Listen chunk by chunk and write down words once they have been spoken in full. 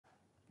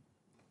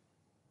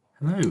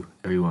Hello,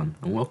 everyone,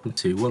 and welcome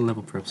to One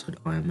Level per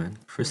Episode Ironman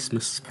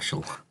Christmas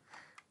Special.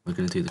 We're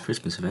going to do the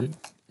Christmas event.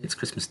 It's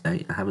Christmas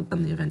Day. I haven't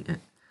done the event yet.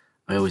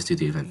 I always do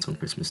the events on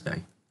Christmas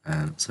Day,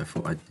 so I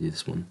thought I'd do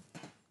this one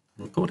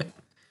and record it.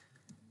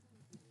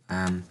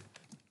 And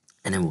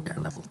then we'll get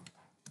a level.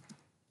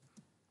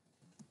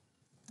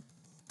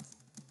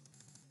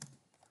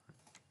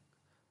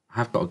 I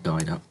have got a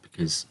guide up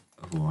because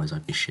otherwise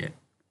I'd be shit.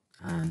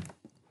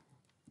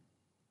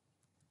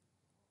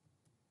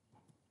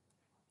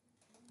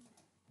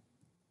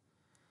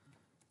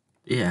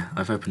 Yeah,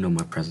 I've opened all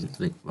my presents.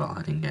 Well,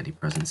 I didn't get any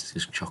presents, it's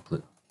just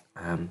chocolate.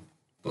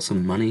 Got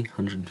some money,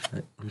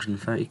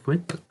 130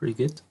 quid, that's pretty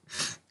good.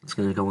 It's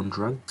going to go on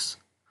drugs.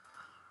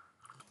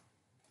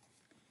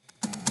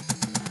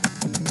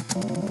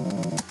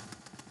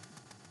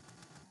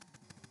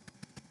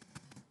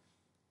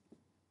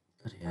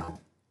 Bloody hell.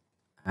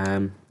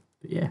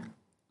 But yeah,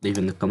 leave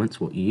in the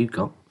comments what you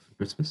got for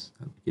Christmas,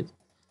 that'd be good.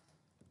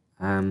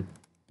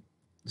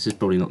 This is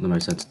probably not the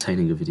most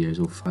entertaining of videos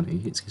or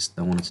funny, it's just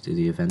I wanted to do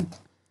the event.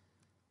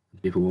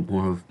 People want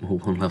more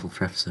One Level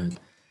per episode.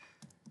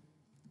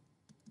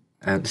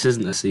 This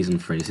isn't a season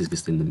 3, this is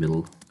just in the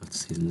middle of the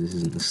season, this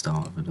isn't the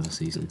start of another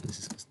season, this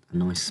is just a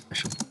nice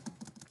special.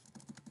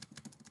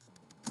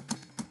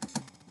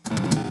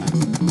 Okay.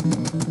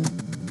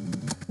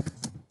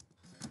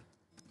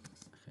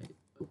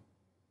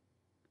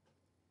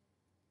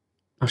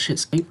 Oh shit,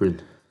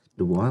 skateboarding. It's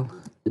been a while.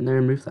 Didn't they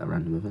remove that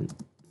random event?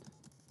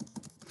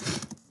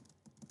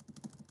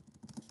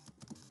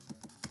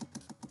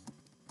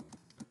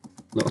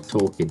 A lot of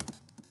talking. A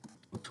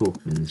lot of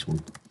talking in this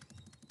one.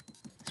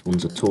 This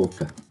one's a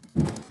talker.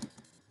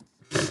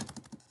 I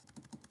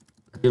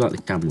do like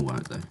the camera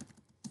work though.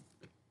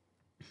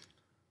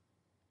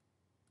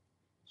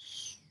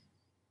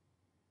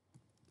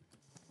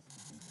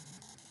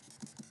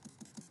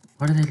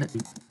 Why do they let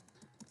me?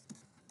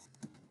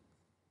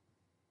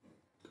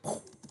 I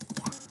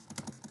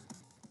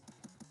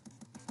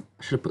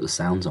should have put the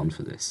sounds on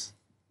for this.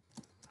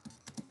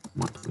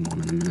 Might put them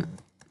on in a minute.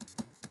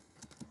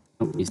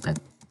 Oh, he's dead.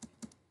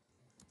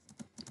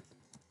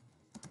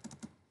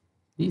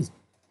 He's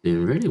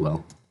doing really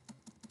well.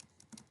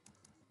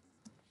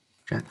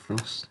 Jack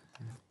Frost.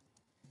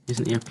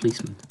 Isn't he a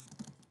policeman?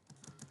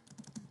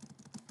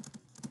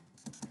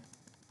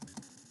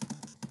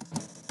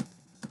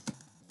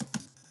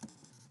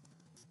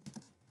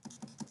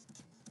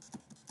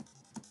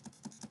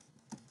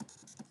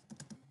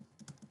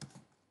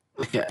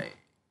 Okay.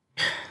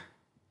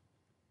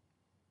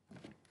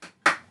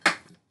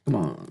 Come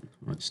on.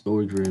 Right,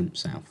 storage room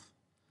south.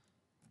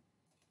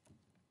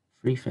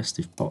 3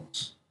 festive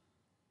pots.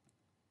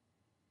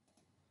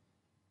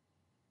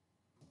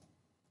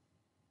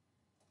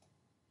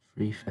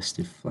 3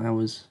 festive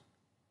flowers.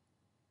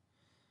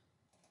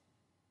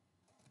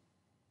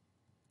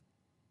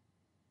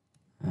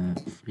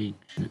 3.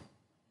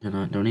 Do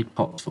I need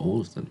pots for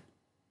all of them?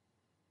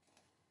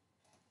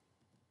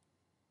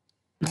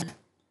 No.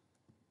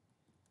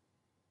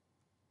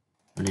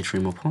 I need 3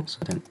 more pots.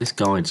 I don't. This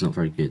guide's not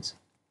very good.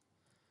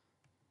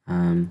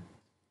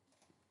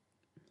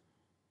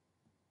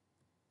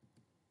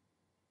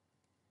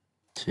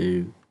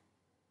 2,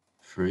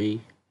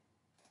 3.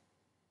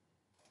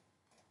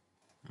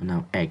 And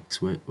now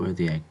eggs. Where are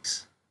the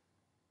eggs?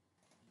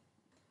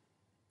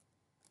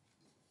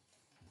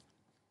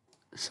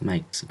 Some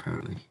eggs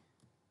apparently. I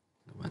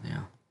don't know where they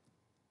are.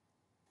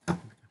 Oh,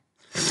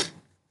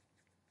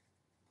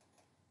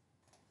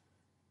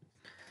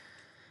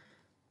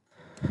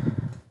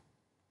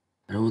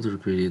 and all the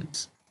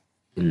ingredients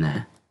in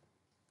there.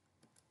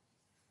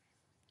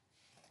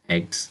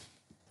 Eggs,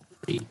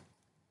 3.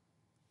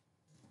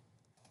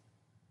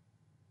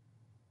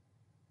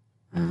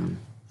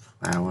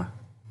 Flour,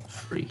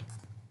 3.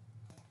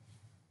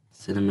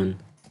 Cinnamon,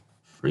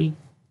 3.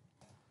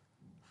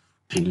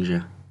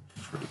 Ginger,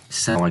 3. This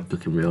is how I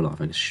cook in real life.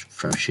 I just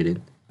throw shit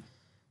in.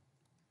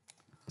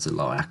 That's a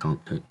lie. I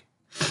can't cook.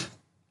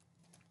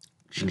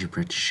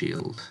 Gingerbread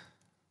shield.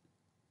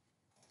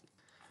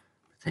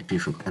 Protect you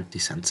from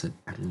anti-Santa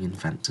and the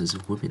inventors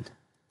of women.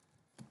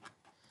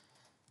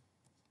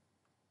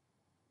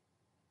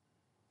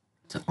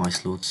 To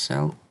Ice Lord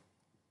cell.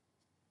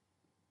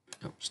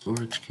 Pick up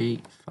storage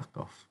key. Fuck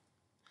off.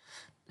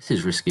 This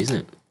is risky, isn't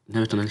it?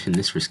 Never done anything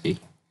this risky.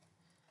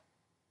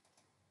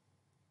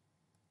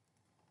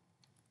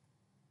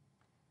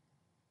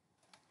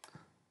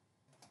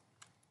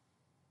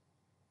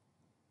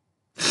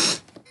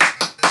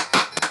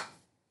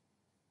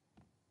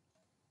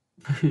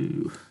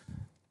 Ooh.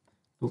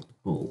 Got the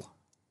ball.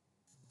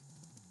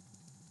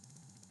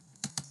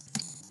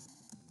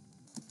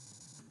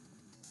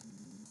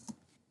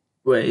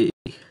 Wait.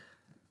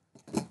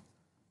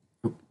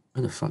 Oh,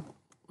 where the fuck?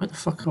 Where the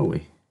fuck are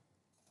we?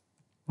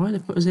 Why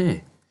did they put us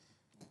here?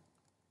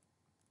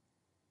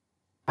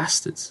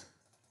 Bastards.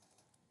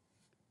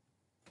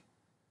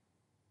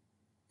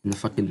 In the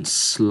fucking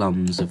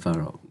slums of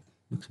Varrock.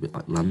 Looks a bit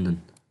like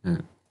London, doesn't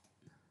it?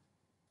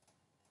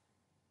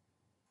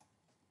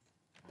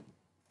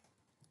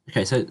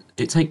 Okay, so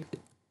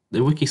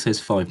The wiki says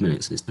 5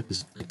 minutes, and it took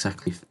us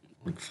exactly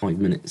like 5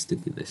 minutes to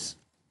do this.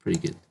 Pretty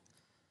good.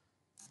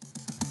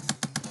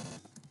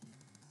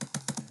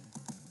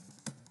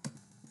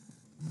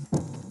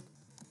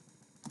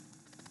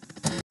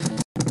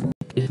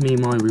 Give me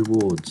my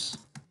rewards.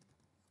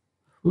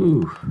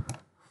 Ooh,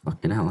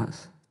 fucking hell,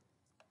 that's...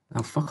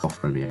 Oh, fuck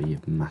off, Romeo, you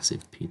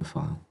massive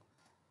paedophile.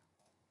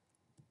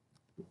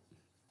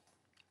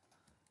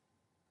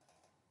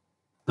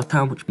 Look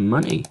how much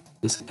money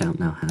this account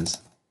now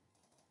has.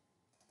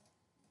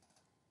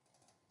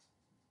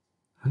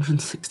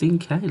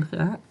 116k, look at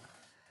that.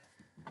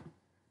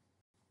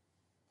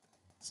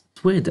 It's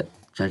weird that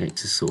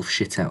Jagex is sort of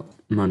shit out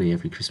money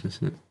every Christmas,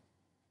 isn't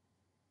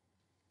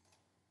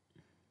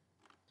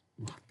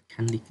it?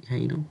 Candy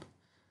cane up.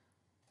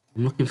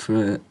 I'm looking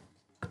for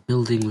a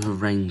building with a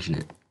range in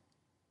it.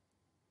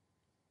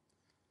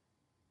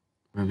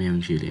 Romeo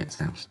and Juliet's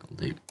house, that'll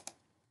do.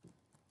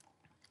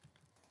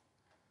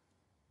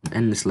 I'll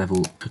end this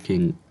level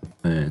cooking a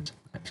bird,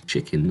 like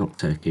chicken, not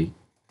turkey,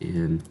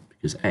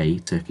 because A,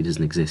 turkey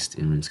doesn't exist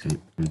in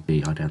RuneScape, and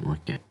B, I don't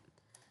like it.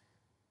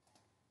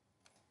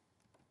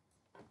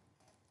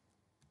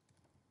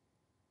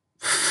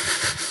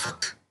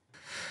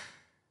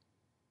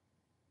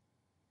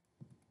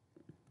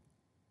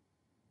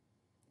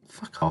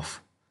 Fuck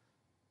off.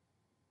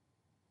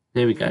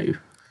 There we go.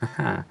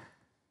 Haha.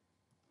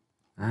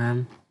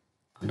 And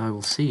I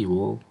will see you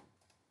all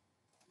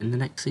in the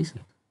next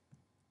season.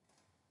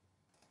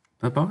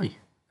 Bye bye.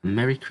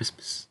 Merry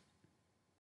Christmas.